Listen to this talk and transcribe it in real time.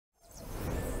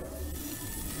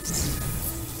For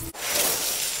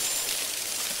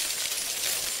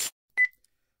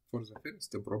the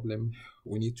first problem,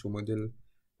 we need to model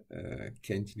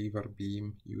cantilever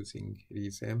beam using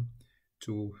RISA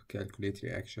to calculate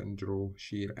reaction, draw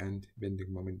shear and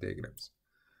bending moment diagrams.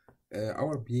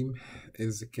 Our beam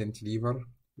is a cantilever.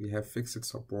 We have fixed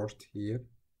support here.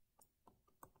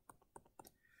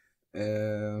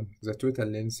 The total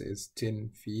length is 10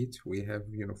 feet. We have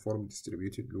uniform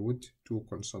distributed load, 2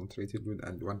 concentrated load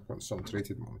and 1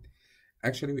 concentrated moment.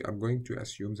 Actually, we are going to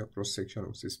assume the cross section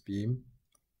of this beam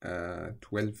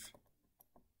 12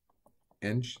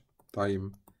 inch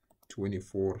times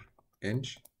 24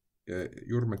 inch.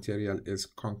 Your material is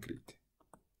concrete.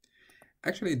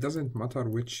 Actually, it doesn't matter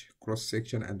which cross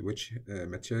section and which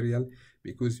material,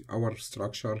 because our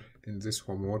structure in this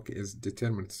homework is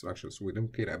determined structure, so we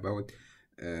don't care about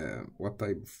what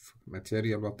type of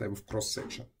material, what type of cross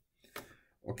section.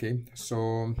 Okay,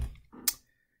 so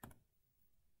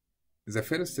the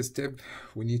first step,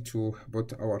 we need to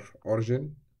put our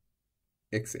origin,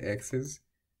 x-axis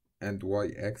and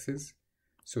y-axis.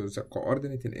 So the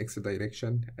coordinate in x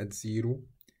direction at 0,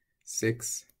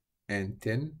 6 and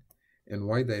 10, in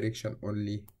y direction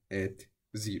only at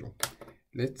 0.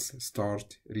 Let's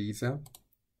start RISA.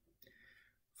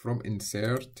 From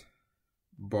insert,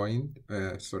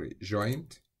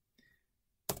 joint,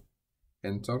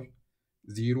 enter,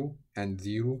 0 and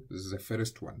 0, this is the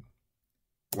first one.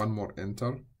 One more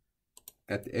enter,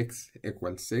 at x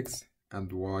equals 6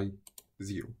 and y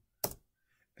 0.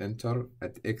 Enter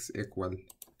at x equal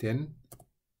 10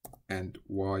 and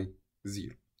y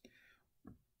 0.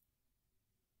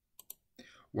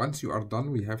 Once you are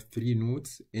done, we have 3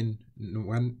 nodes,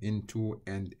 N1, N2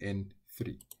 and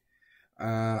N3.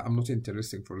 I'm not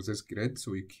interested for this grid,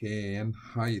 so you can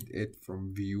hide it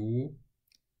from view,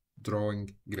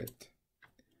 drawing grid.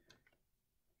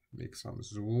 Make some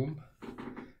zoom.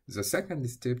 The second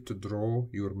step to draw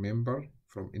your member,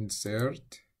 from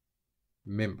insert,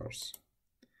 members.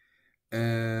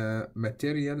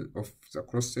 Material of the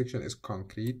cross section is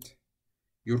concrete.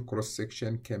 Your cross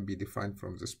section can be defined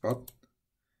from the spot.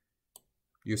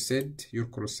 You said your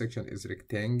cross section is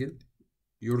rectangle.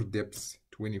 Your depth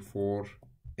 24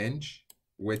 inch,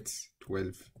 width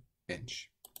 12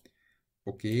 inch.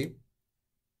 Okay,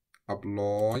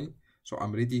 apply. So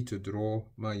I'm ready to draw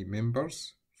my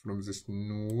members from this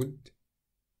node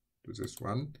to this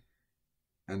one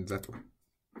and that one.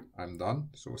 I'm done,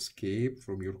 so escape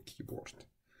from your keyboard.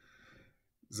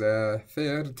 The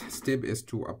third step is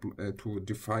to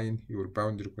define your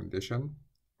boundary condition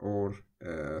or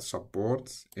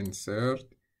supports.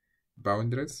 Insert,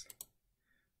 boundaries.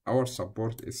 Our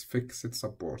support is fixed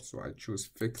support, so I choose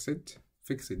fixed.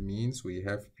 Fixed means we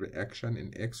have reaction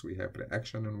in X, we have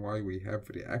reaction in Y, we have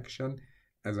reaction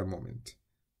as a moment.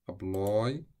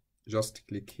 Apply, just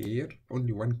click here,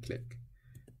 only one click.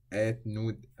 Add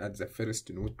node at the first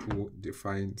node to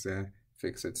define the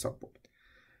fixed support.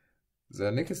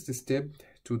 The next step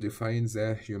to define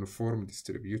the uniform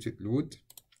distributed load.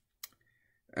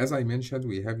 As I mentioned,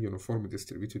 we have uniform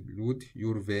distributed load.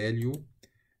 Your value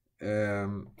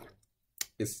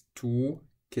is 2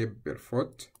 kb per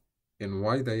foot in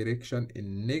Y direction,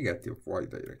 in negative Y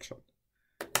direction.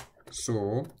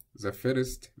 So the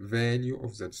first value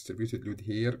of the distributed load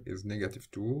here is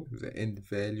 -2. The end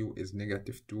value is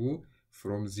 -2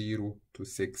 from 0 to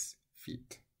 6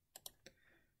 feet.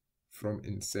 From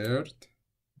insert,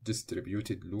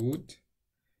 distributed load,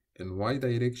 in Y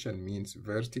direction means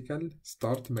vertical,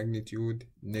 start magnitude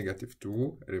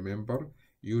 -2. Remember,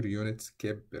 your units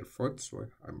kb per foot, so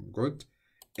I'm good.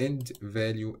 End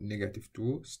value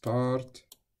 -2, start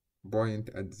point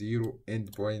at 0,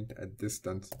 end point at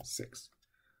distance 6.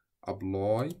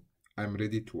 Apply. I'm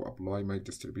ready to apply my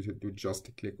distributed load.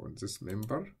 Just click on this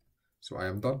member. So I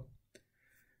am done.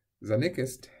 The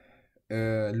next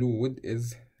load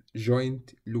is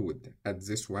joint load. At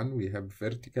this one, we have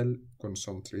vertical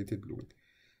concentrated load.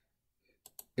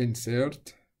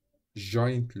 Insert,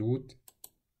 joint load.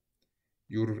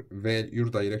 Your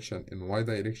direction in Y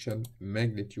direction,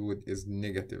 magnitude is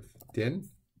 -10.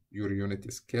 Your unit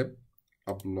is kb.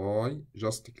 Apply,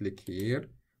 just click here.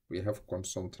 We have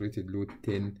concentrated load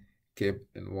 10 kb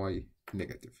in Y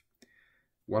negative.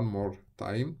 One more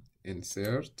time,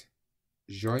 insert,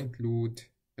 joint load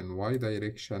in Y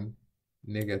direction,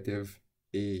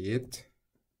 -8.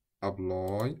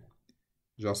 Apply,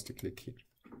 just click here.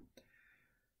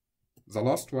 The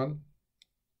last one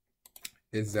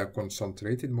is the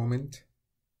concentrated moment.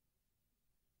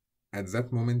 At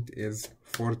that moment is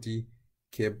 40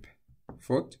 kb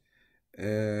foot.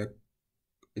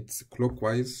 It's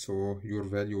clockwise, so your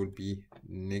value will be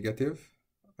negative,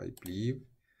 I believe.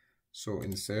 So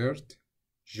insert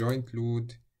joint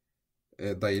load,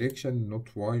 direction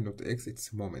not y not x,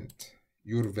 it's moment.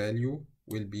 Your value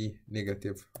will be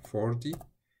negative 40.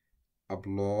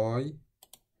 Apply,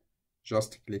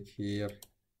 just click here.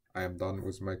 I am done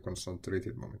with my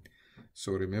concentrated moment.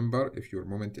 So remember, if your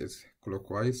moment is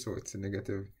clockwise, so it's a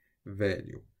negative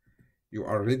value. You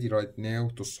are ready right now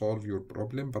to solve your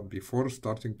problem, but before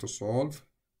starting to solve,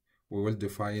 we will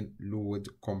define load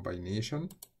combination.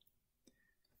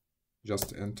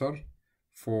 Just enter.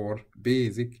 For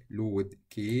basic load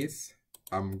case,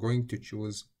 I'm going to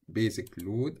choose basic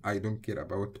load. I don't care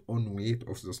about on weight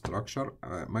of the structure.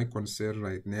 My concern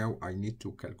right now, I need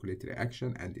to calculate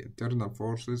reaction and internal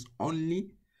forces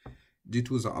only due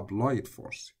to the applied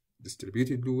force.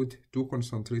 Distributed load, 2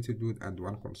 concentrated load, and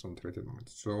 1 concentrated moment.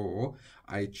 So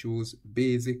I choose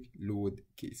basic load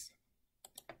case.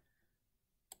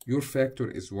 Your factor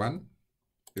is 1,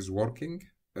 is working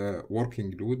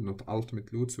load, not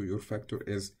ultimate load, so your factor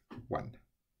is 1.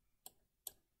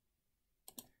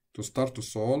 To start to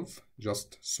solve,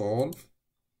 just solve.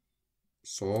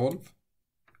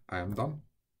 I am done.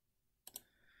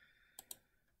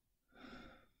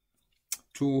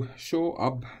 To show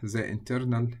up the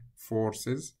internal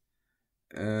forces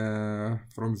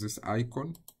from this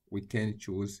icon, we can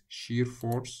choose shear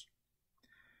force.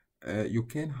 You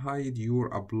can hide your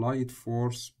applied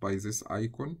force by this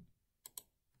icon.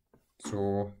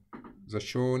 So the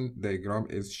shown diagram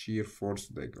is shear force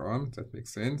diagram. That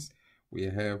makes sense. We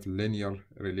have linear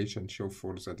relationship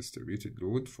for the distributed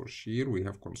load. For shear, we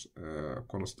have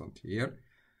constant here.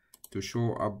 To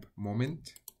show up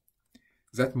moment,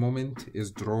 that moment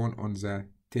is drawn on the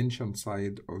tension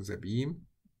side of the beam,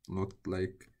 not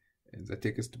like in the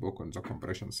textbook on the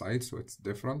compression side, so it's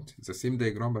different. It's the same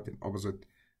diagram but in opposite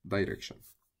direction.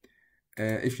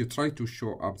 If you try to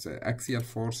show up the axial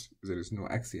force, there is no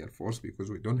axial force because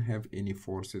we don't have any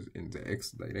forces in the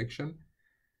x direction.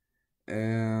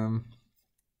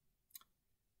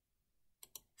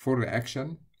 For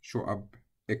reaction, show up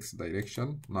x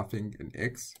direction, nothing in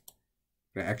x.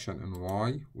 Reaction in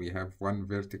y, we have 1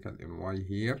 vertical in y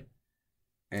here.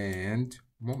 And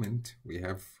moment, we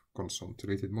have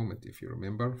concentrated moment. If you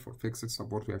remember, for fixed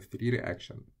support, we have 3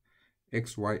 reactions,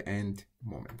 x, y, and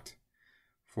moment.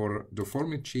 For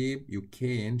deformed shape, you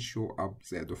can show up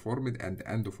the deformed and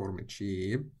undeformed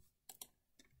shape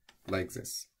like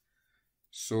this.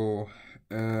 So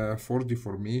for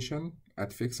deformation,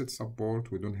 at fixed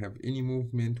support, we don't have any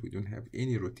movement, we don't have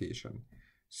any rotation.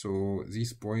 So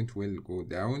this point will go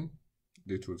down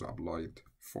due to the applied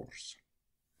force.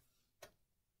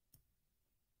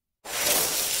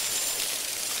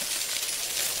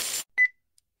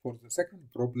 For the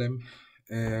second problem,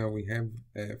 we have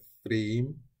a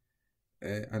frame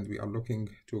and we are looking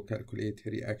to calculate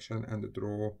reaction and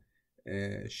draw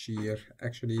shear,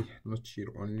 actually not shear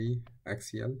only,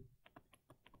 axial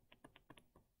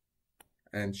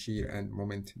and shear and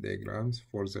moment diagrams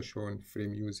for the shown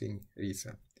frame using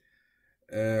RISA.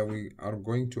 We are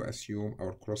going to assume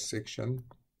our cross section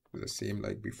the same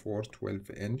like before,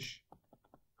 12"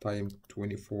 times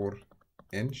 24".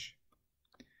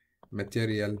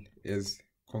 Material is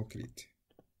concrete.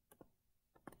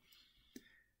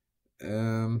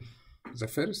 The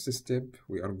first step,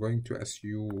 we are going to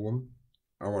assume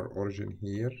our origin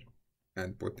here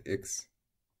and put x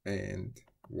and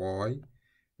y.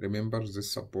 Remember,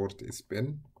 this support is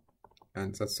pin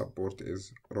and that support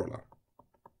is roller.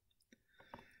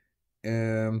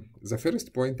 The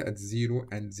first point at 0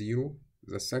 and 0,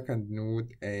 the second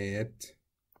node at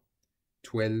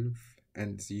 12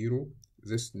 and 0,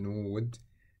 this node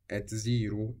at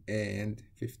 0 and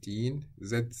 15,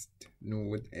 that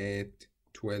node at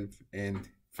 12 and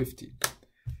 15.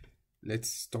 Let's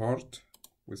start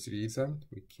with reason.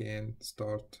 We can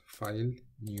start file,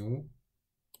 new.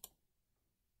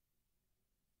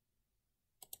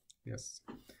 Yes.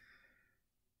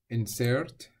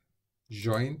 Insert,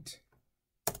 joint.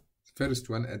 First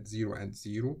one at 0 and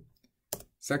 0.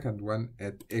 Second one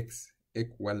at x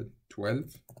equal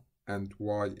 12 and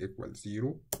y equal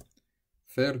 0.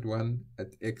 Third one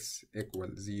at x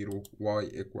equal 0, y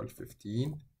equal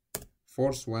 15.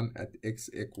 Fourth one at x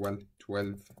equal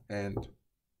 12 and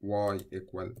y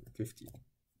equal 15.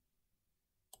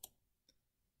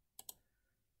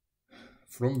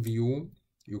 From view,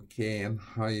 you can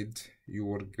hide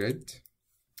your grid.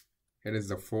 Here is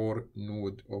the 4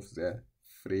 node of the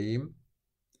frame.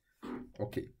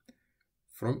 Okay.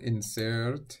 From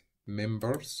insert,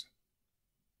 members,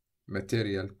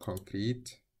 material,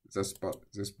 concrete, the spot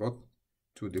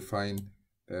to define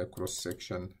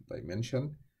cross-section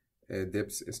dimension.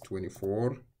 Depth is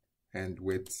 24 and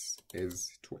width is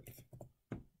 12.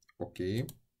 Okay,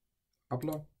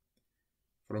 apply.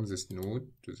 From this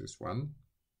node to this one,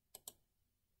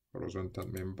 horizontal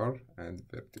member and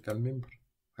vertical member.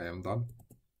 I am done.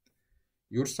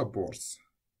 Your supports,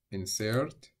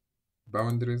 insert,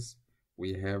 boundaries.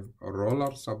 We have a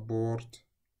roller support,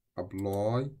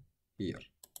 apply here.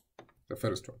 The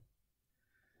first one.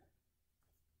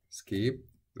 Escape.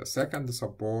 The second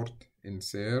support,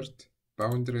 insert,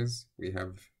 boundaries. We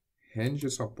have hinge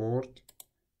support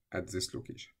at this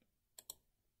location.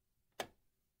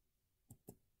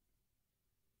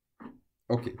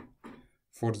 Okay,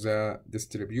 for the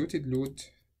distributed load,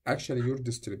 actually your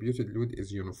distributed load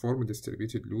is uniform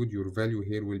distributed load. Your value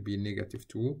here will be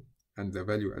 -2, and the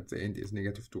value at the end is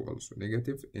 -2 also,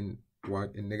 negative in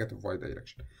negative y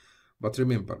direction. But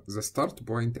remember, the start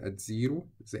point at 0,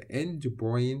 the end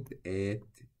point at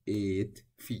 8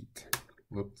 feet,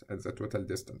 not at the total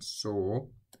distance.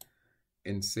 So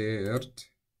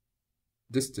insert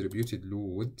distributed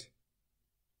load,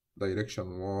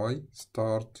 direction y,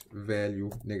 start value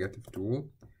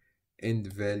 -2, end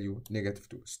value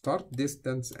 -2. Start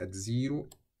distance at 0,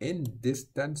 end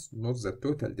distance, not the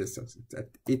total distance, it's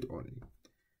at 8 only.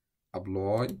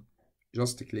 Apply,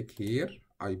 just click here.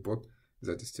 I put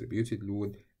the distributed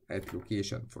load at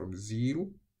location from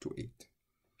 0 to 8.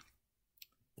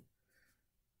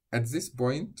 At this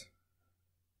point,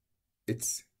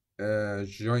 it's a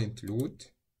joint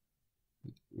load.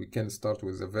 We can start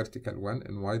with the vertical one.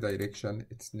 In y direction,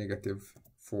 it's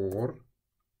 -4.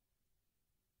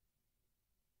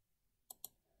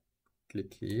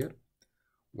 Click here.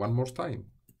 One more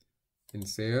time.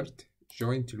 Insert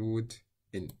joint load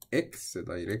in x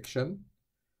direction,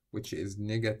 which is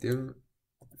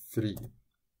 -3.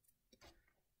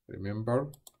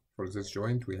 Remember, for this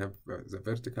joint, we have the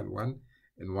vertical one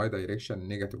in y direction,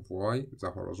 -y, the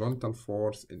horizontal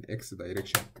force in x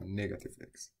direction,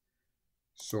 -x.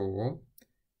 So,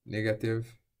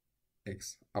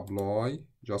 -x. Apply,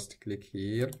 just click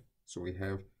here. So we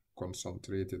have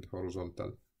concentrated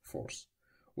horizontal force.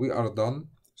 We are done.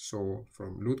 So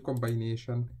from load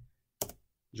combination,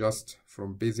 just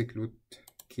from basic load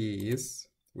case,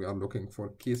 we are looking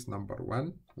for case number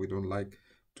 1. We don't like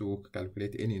to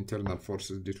calculate any internal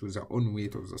forces due to the own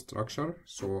weight of the structure,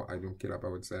 so I don't care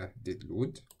about the dead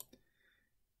load.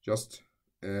 Just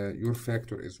your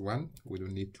factor is 1. We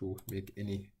don't need to make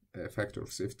any factor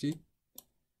of safety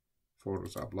for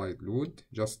the applied load.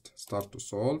 Just start to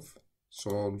solve.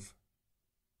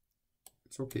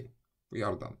 It's okay. We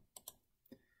are done.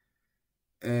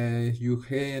 You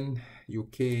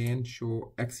can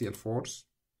show axial force.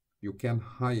 You can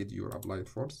hide your applied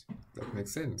force. That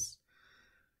makes sense.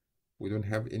 We don't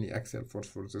have any axial force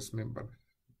for this member.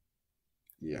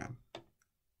 Yeah,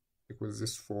 because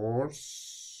this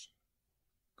force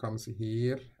comes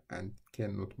here and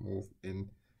cannot move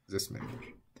in this member.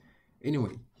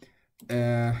 Anyway,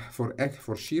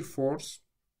 for shear force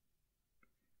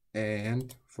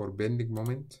and for bending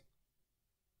moment,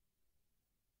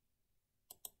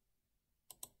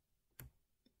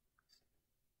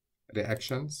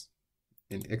 reactions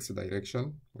in x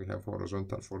direction, we have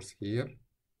horizontal force here.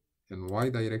 In y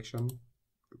direction,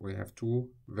 we have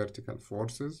 2 vertical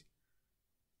forces,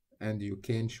 and you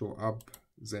can show up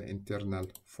the internal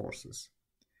forces.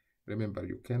 Remember,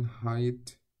 you can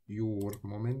hide your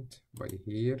moment by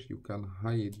here, you can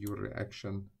hide your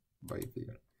reaction by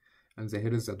there. And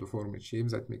here is the deformed shape.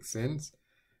 That makes sense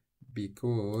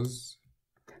because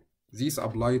this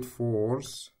applied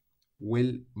force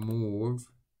will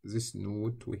move this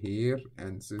node to here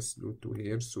and this node to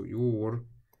here, so your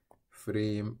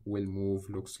frame will move,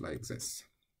 looks like this.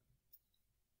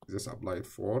 This applied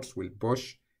force will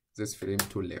push this frame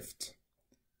to left,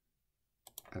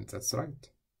 and that's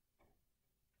right.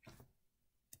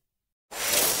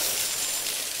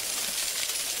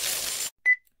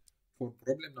 For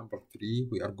problem number 3,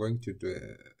 we are going to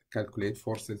calculate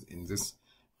forces in this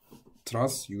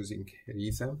truss using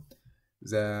RISA.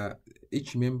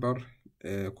 Each member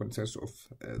consists of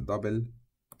a double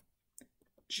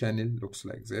channel, looks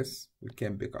like this. We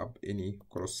can pick up any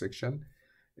cross section.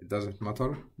 It doesn't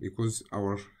matter because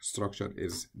our structure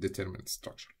is determinate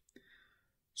structure.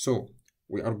 So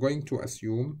we are going to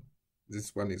assume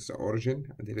this one is the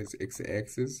origin, and it is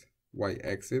x-axis,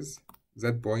 y-axis.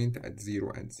 That point at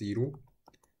 0 and 0.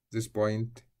 This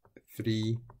point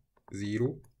 3,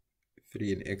 0,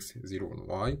 3 in x, 0 in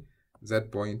y. That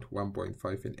point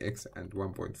 1.5 in x and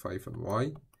 1.5 in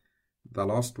y. The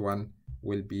last one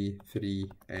will be 3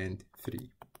 and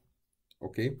 3.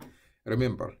 Okay,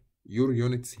 remember your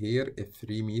units here is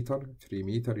 3 meter. 3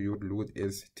 meter, your load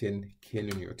is 10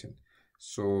 kilonewton.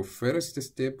 So first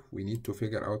step, we need to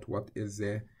figure out what is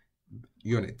the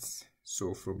units.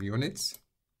 So from units,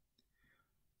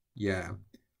 yeah,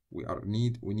 we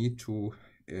need to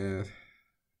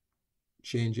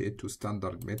change it to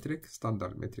standard metric.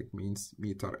 Standard metric means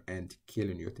meter and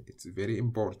kilonewton. It's very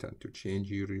important to change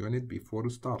your unit before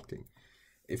starting.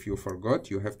 If you forgot,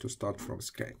 you have to start from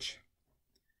scratch.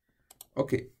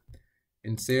 Okay,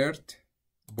 insert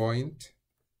point,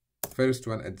 first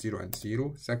one at 0 and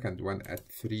 0, second one at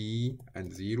 3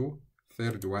 and 0,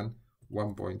 third one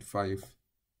 1.5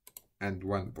 and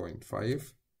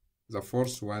 1.5, the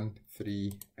fourth one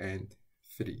 3 and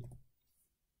 3.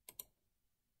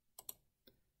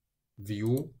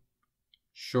 View,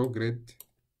 show grid,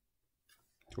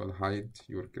 it will hide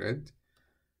your grid.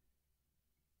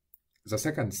 The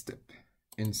second step,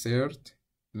 insert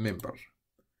member.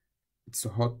 It's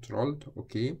hot rolled,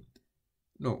 okay.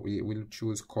 No, we will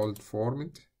choose cold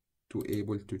format. To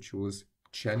able to choose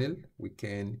channel, we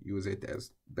can use it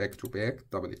as back-to-back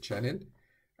double channel,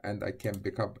 and I can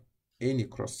pick up any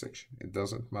cross section. It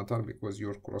doesn't matter because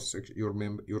your cross section,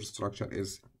 your structure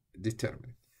is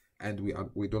determined, and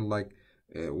we don't like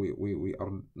we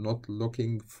are not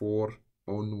looking for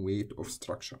own weight of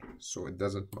structure, so it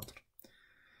doesn't matter.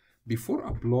 Before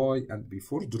apply and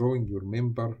before drawing your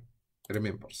member,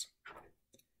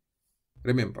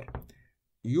 remember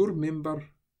your member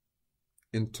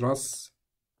in truss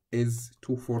is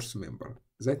 2 force member.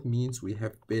 That means we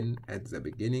have pin at the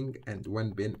beginning and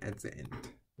 1 pin at the end.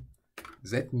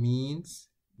 That means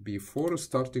before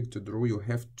starting to draw, you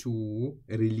have to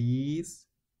release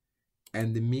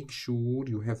and make sure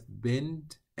you have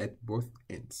bend at both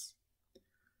ends.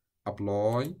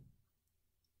 Apply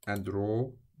and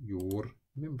draw your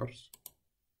members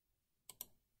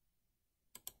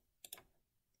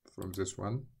from this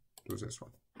one to this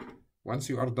one. Once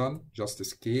you are done, just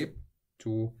escape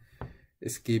to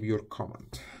escape your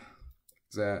command.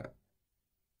 The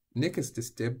next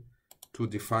step to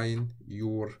define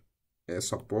your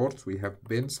support, we have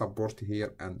pin support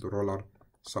here and roller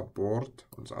support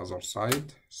on the other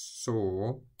side.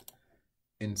 So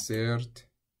insert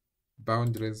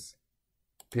boundaries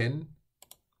pin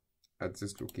at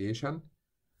this location,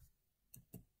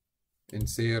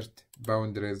 insert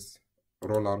boundaries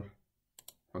roller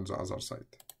on the other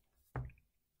side.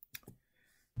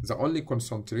 The only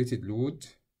concentrated load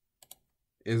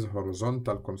is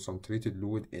horizontal concentrated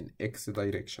load in X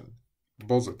direction,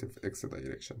 positive X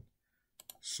direction.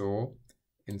 So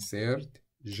insert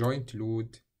joint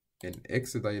load in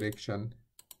X direction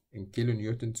in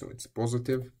kilonewton, so it's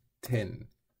positive 10.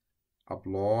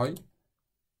 Apply,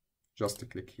 just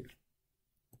click here.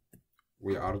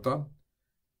 We are done.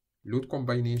 Load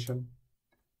combination,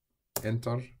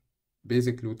 enter,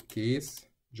 basic load case,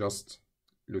 just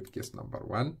load case number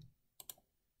 1.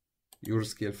 Your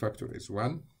scale factor is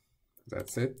 1.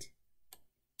 That's it.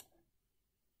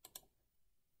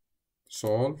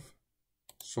 Solve.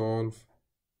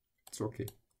 It's okay,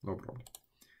 no problem.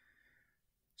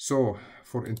 So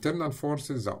for internal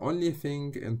forces, the only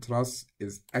thing in truss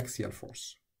is axial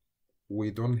force.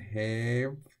 We don't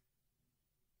have,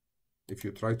 if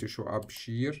you try to show up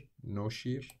shear, no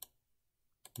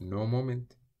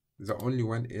moment. The only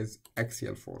one is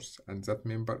axial force, and that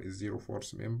member is 0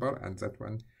 force member, and that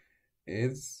one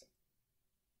is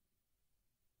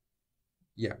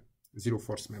 0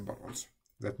 force member also.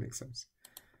 That makes sense.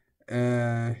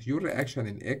 Your reaction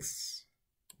in X,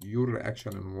 your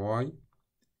reaction in Y,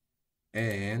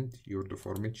 and your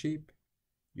deformed shape.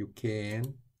 You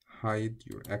can hide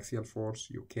your axial force,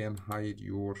 you can hide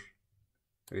your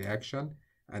reaction,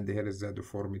 and here is the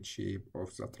deformed shape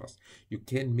of the truss. You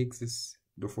can make this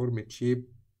deformed shape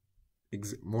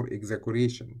more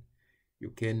exaggeration.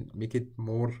 You can make it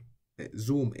more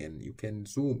zoom in. You can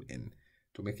zoom in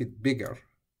to make it bigger,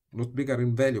 not bigger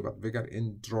in value, but bigger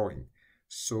in drawing.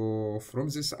 So from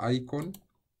this icon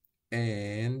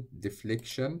and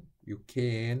deflection, you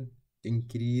can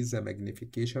increase the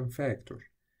magnification factor.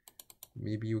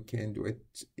 Maybe you can do it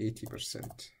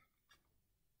 80%.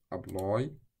 Apply,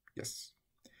 yes.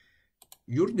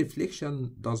 Your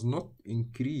deflection does not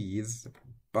increase,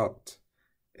 but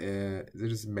there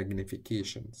is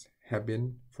magnifications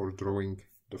happen for drawing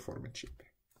deformed shape.